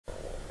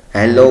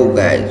Hello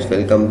guys,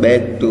 welcome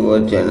back to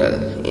our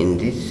channel. In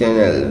this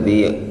channel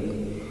we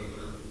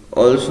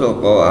also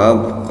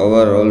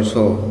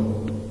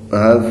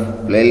have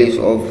playlist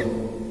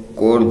of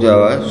Core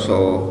Java,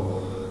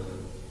 so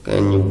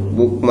can you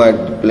bookmark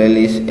the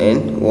playlist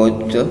and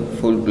watch the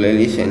full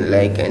playlist and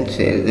like and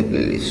share the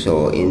playlist.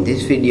 So in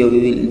this video we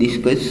will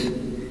discuss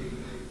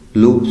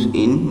loops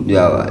in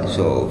Java.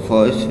 So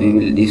first we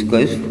will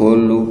discuss for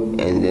loop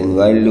and then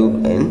while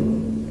loop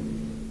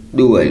and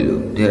do while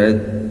loop. There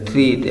are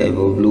three type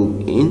of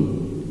loop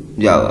in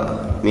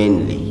Java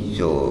mainly.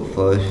 So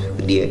first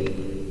create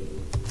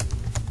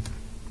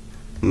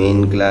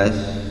main class,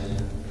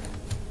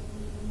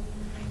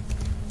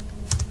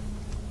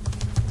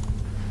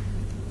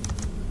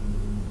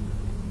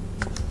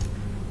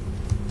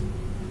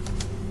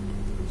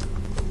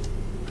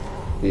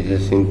 this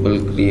is a simple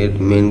create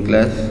main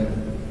class,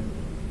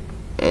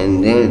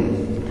 and then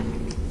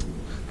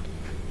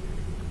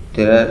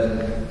there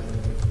are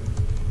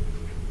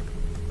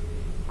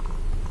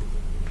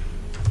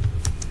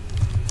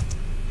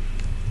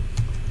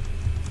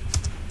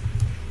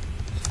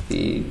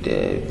three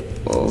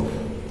type of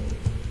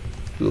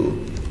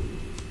loop.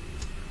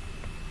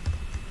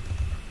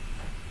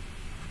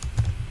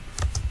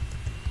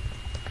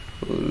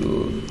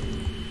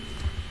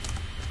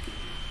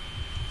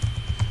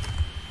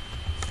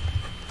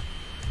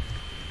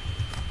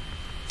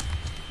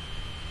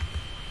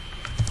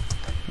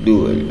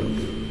 Do while loop.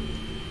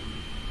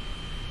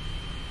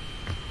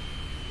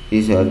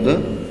 These are the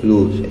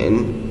loops,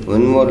 and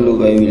one more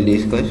loop I will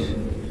discuss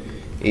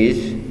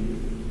is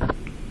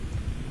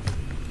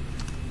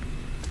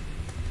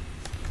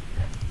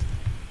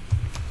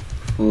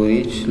for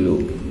each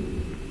loop.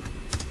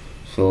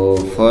 So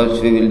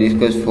first we will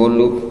discuss for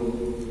loop.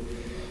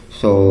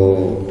 So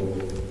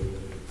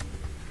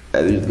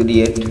I will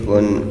create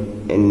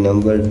one and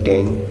number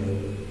 10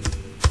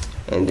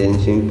 and then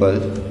simple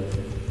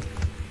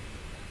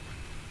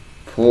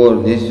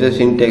for. This is the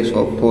syntax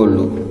of for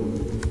loop.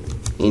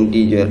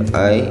 Integer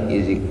I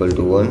is equal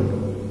to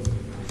 1,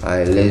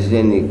 I less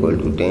than equal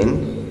to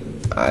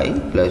 10, I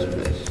plus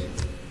plus.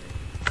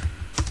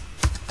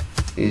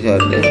 These are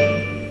the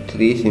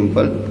three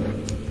simple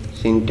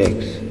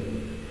syntax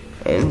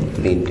and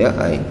print the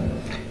I.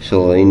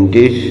 So in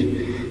this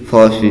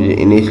first is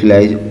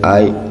initialize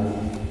I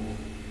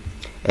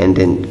and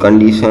then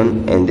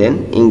condition and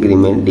then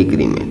increment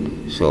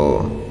decrement.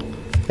 So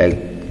like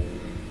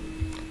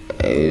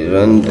I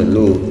run the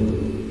loop,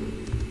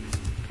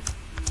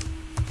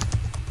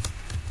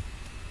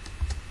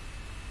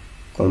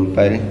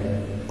 compile,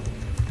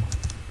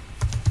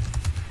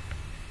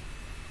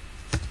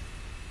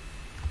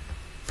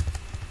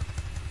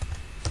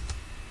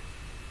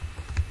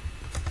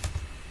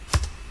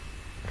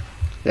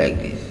 like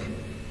this.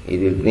 It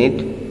will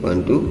print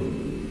 1 to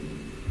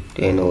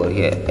 10 over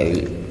here. I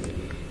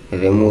will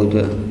remove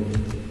the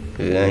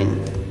line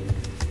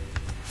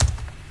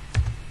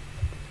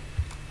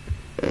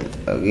and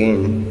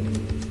again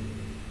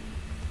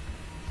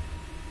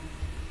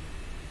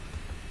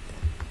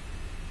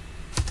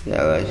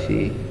Java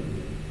C,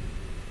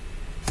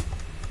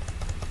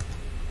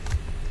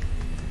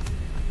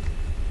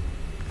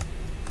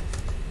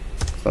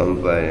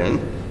 compile and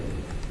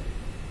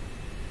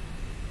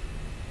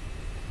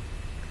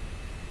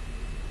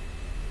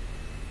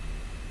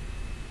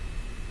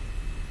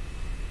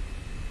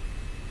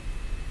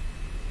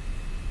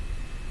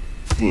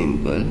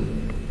simple,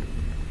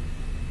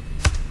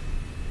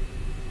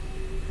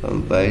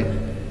 compile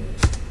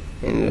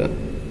and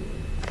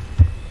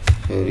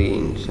sorry,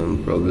 in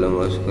some problem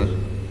Oscar,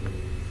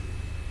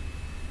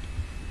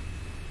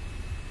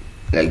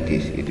 like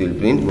this. It will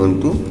print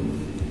 1 to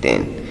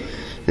 10.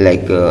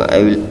 Like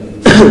I will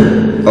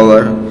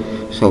cover.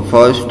 So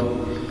first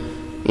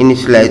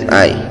initialize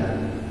I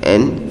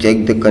and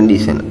check the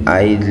condition.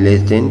 I is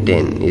less than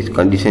 10. Its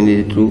condition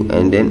is true,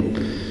 and then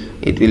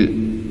it will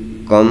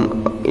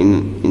come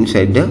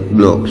inside the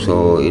block.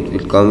 So it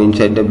will come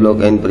inside the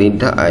block and print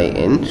the I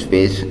and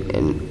space,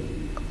 and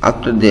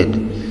after that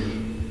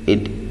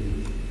it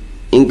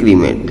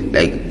increment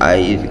like I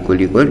is equal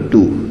to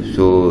 2.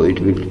 So it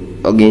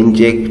will again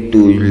check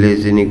 2 is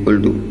less than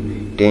equal to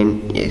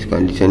 10. Yes,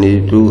 condition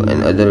is true,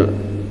 and other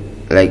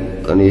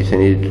like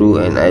condition is true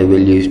and I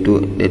value is 2.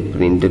 That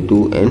print the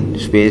 2 and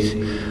space.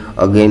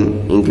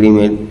 Again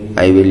increment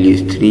I value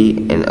is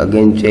 3 and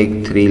again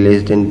check 3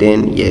 less than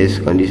 10. Yes,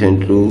 condition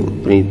true,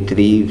 print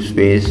 3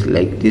 space.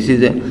 Like this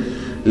is a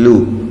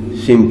loop,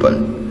 simple.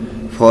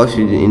 First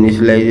is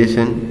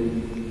initialization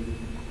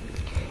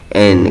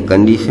and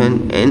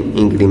condition and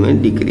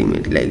increment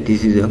decrement. Like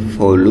this is a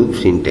for loop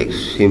syntax,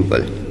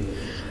 simple.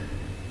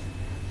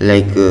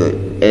 Like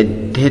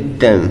at that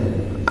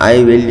time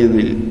I value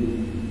will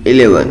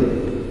 11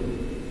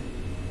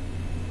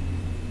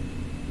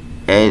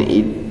 and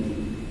it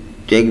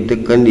check the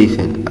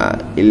condition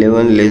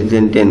 11 less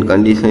than 10,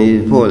 condition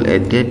is false.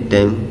 At that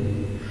time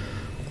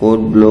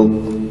code block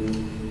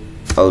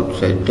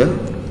outside the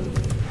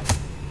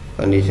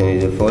condition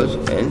is false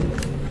and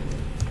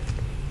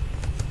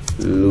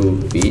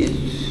loop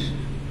is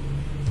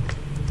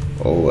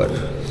over.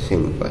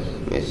 Simple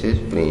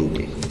message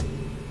printed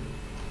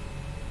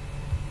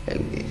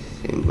like this.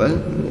 Simple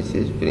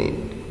message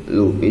print.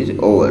 Loop is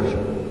over.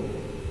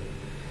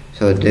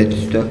 So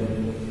that's the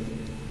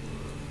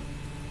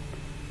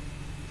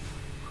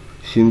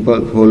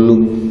simple for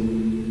loop.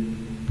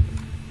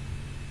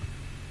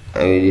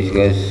 I will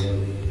discuss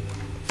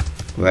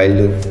while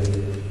loop.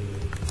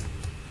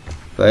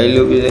 While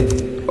loop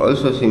is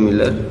also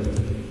similar.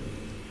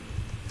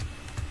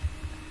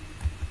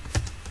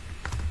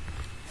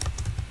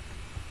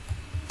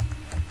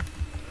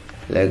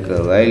 Like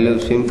a while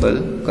loop,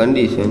 simple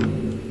condition.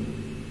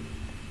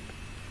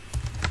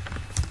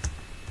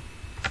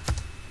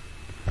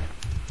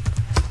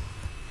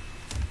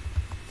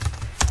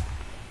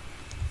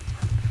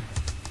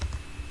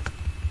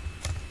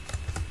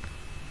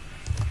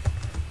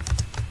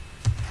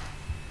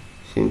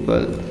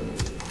 Simple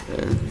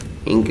and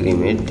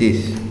increment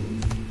this.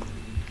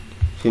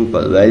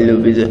 Simple while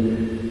loop is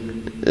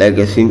like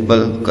a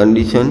simple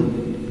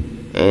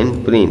condition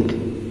and print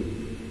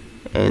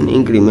and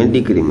increment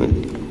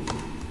decrement.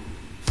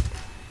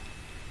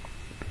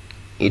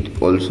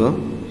 It also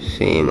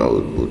same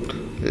output,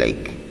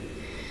 like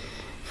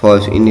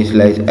first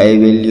initialize I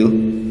value,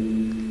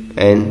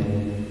 and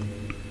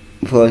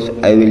first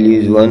I value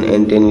is 1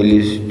 and 10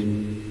 values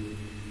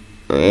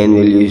n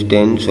value is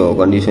 10, so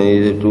condition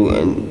is true,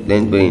 and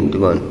then print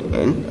 1,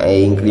 and I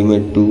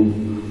increment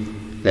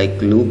 2,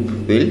 like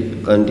loop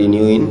will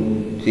continue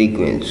in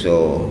sequence.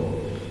 So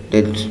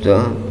that's the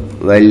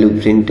while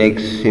loop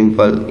syntax.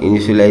 Simple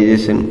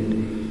initialization,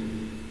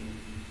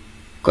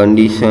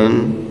 condition,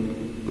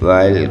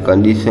 while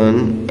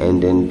condition,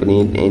 and then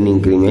print and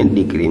increment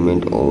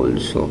decrement.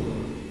 Also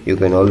you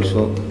can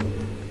also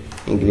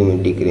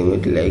increment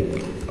decrement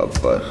like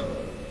upper.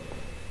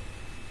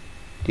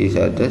 These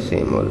are the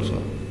same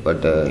also,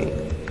 but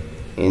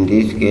in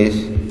this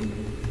case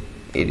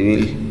it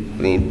will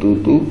print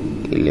 2 to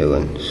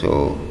 11.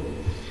 So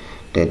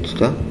that's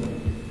the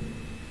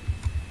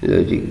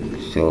logic.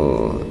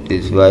 So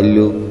this while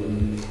loop,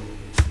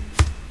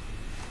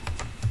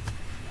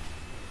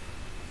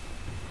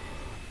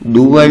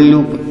 do while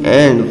loop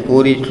and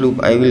for each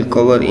loop I will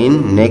cover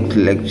in next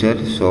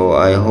lecture. So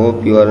I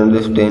hope you are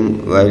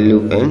understand while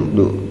loop and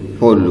do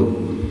for loop.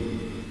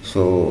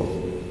 So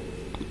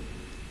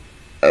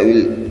I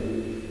will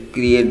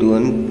create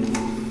one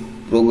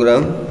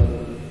program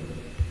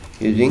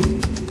using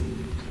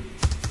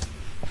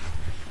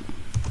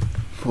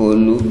for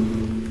loop.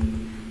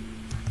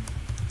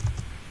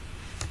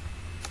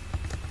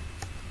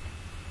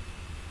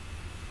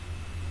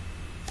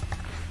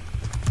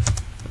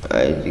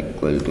 I is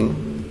equal to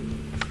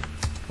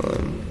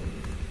 1.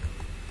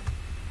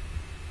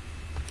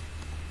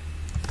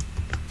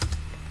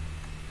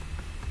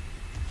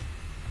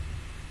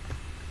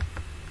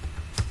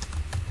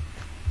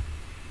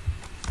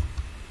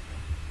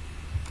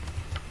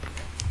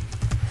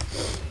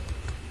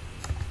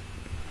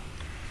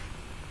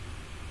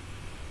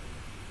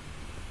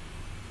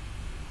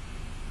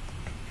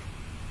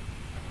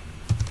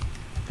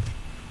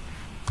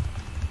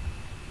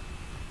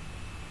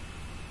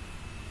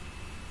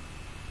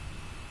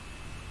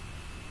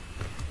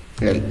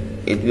 Like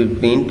it will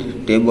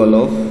print table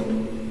of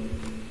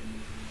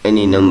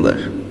any number.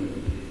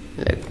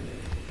 Like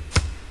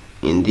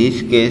in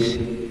this case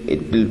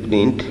it will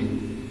print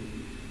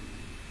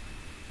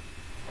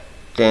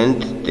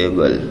 10th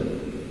table.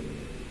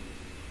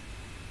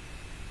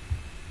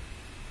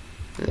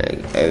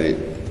 Like I will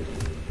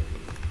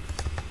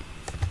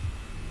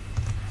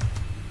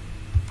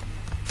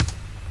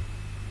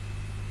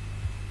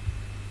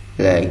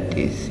like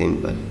this.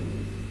 Simple.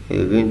 It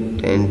will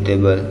print 10th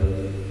table.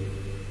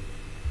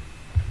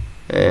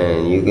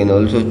 And you can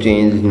also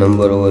change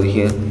number over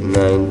here,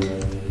 9th,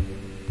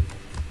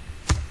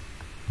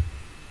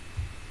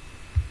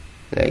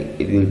 like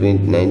it will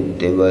print 9th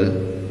table.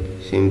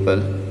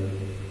 Simple.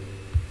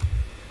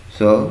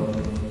 So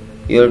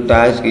your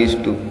task is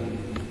to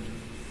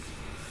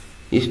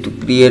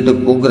create a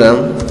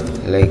program.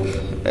 Like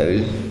I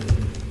will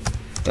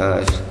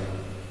task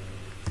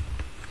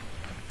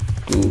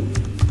to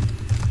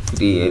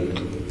create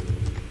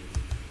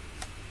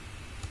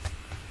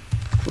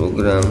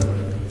program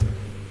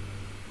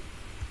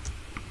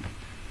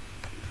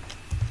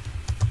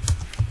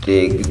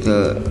take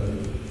the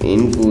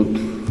input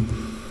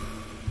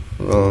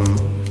from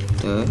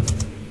the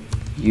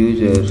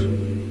user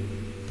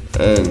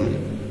and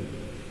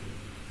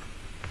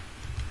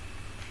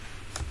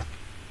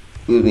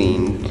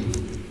print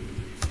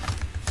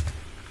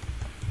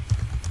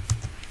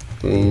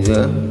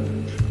the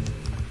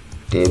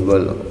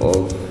table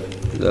of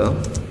the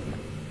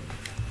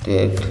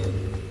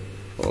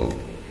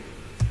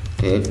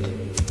that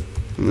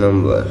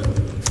number.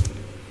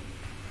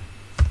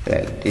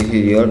 Like this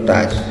is your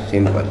task.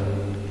 Simple.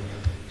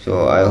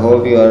 So I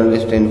hope you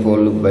understand for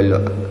loop by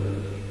loop.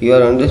 You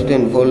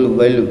understand for loop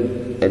by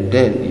loop, and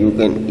then you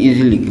can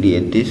easily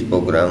create this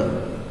program.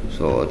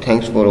 So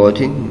thanks for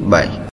watching. Bye.